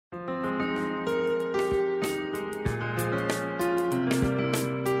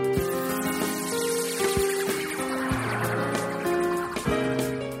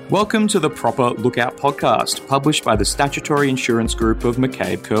Welcome to the Proper Lookout podcast, published by the Statutory Insurance Group of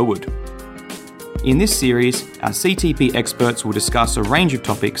McCabe Curwood. In this series, our CTP experts will discuss a range of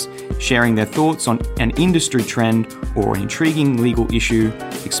topics, sharing their thoughts on an industry trend or an intriguing legal issue,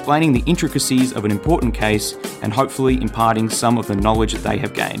 explaining the intricacies of an important case, and hopefully imparting some of the knowledge that they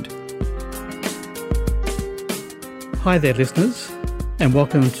have gained. Hi there, listeners, and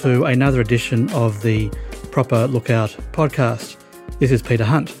welcome to another edition of the Proper Lookout podcast. This is Peter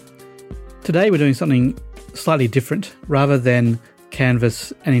Hunt. Today we're doing something slightly different. Rather than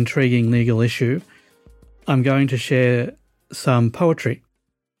canvass an intriguing legal issue, I'm going to share some poetry.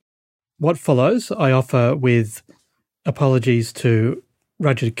 What follows I offer with apologies to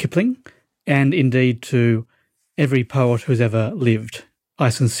Rudyard Kipling and indeed to every poet who's ever lived. I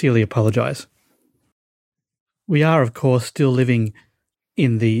sincerely apologise. We are, of course, still living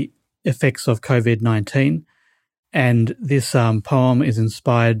in the effects of COVID-19, and this poem is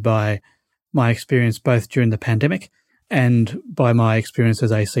inspired by my experience both during the pandemic and by my experience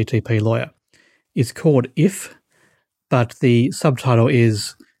as a CTP lawyer. It's called If, but the subtitle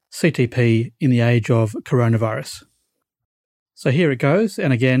is CTP in the Age of Coronavirus. So here it goes,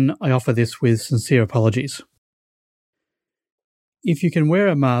 and again, I offer this with sincere apologies. If you can wear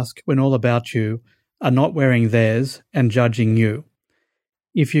a mask when all about you are not wearing theirs and judging you,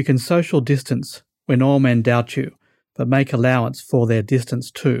 if you can social distance when all men doubt you, but make allowance for their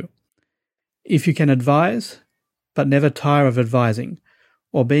distance too, if you can advise, but never tire of advising,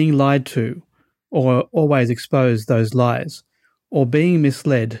 or being lied to, or always expose those lies, or being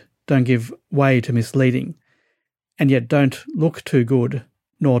misled, don't give way to misleading, and yet don't look too good,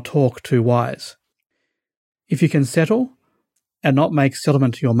 nor talk too wise. If you can settle, and not make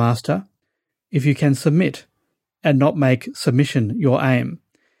settlement your master, if you can submit, and not make submission your aim,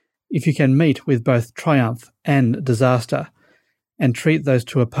 if you can meet with both triumph and disaster, and treat those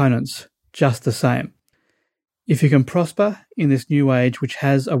two opponents just the same, if you can prosper in this new age which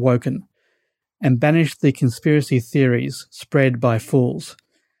has awoken, and banish the conspiracy theories spread by fools,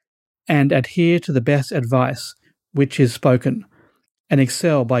 and adhere to the best advice which is spoken, and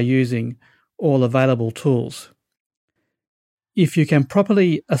excel by using all available tools, if you can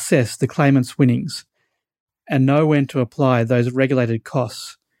properly assess the claimant's winnings, and know when to apply those regulated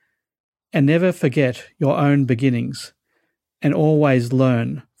costs, and never forget your own beginnings, and always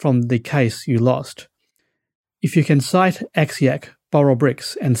learn from the case you lost. If you can cite Axiac, borrow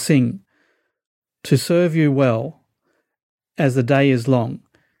bricks, and sing, to serve you well as the day is long,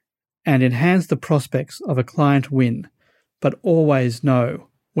 and enhance the prospects of a client win, but always know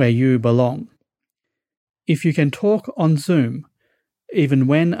where you belong. If you can talk on Zoom, even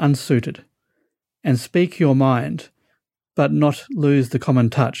when unsuited, and speak your mind, but not lose the common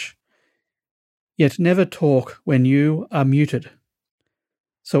touch, yet never talk when you are muted,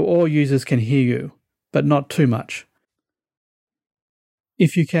 so all users can hear you, but not too much.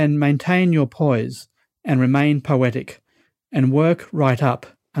 If you can maintain your poise and remain poetic and work right up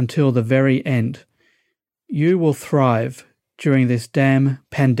until the very end, you will thrive during this damn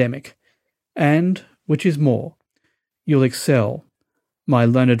pandemic, and, which is more, you'll excel, my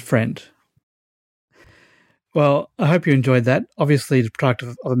learned friend. Well, I hope you enjoyed that. Obviously, the product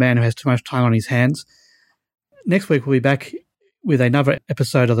of a man who has too much time on his hands. Next week, we'll be back with another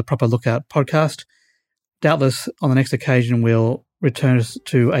episode of the Proper Lookout podcast. Doubtless, on the next occasion, we'll return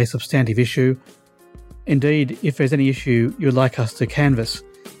to a substantive issue. Indeed, if there's any issue you'd like us to canvass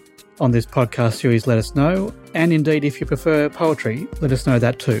on this podcast series, let us know. And indeed, if you prefer poetry, let us know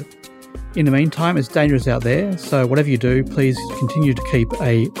that too. In the meantime, it's dangerous out there, so whatever you do, please continue to keep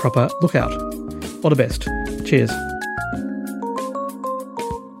a proper lookout. All the best. Cheers.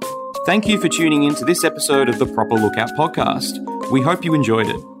 Thank you for tuning in to this episode of the Proper Lookout podcast. We hope you enjoyed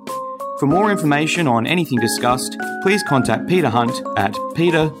it. For more information on anything discussed, please contact Peter Hunt at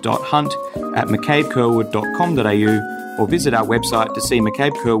peter.hunt@mccabecurwood.com.au or visit our website to see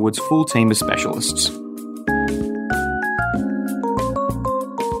McCabe Curwood's full team of specialists.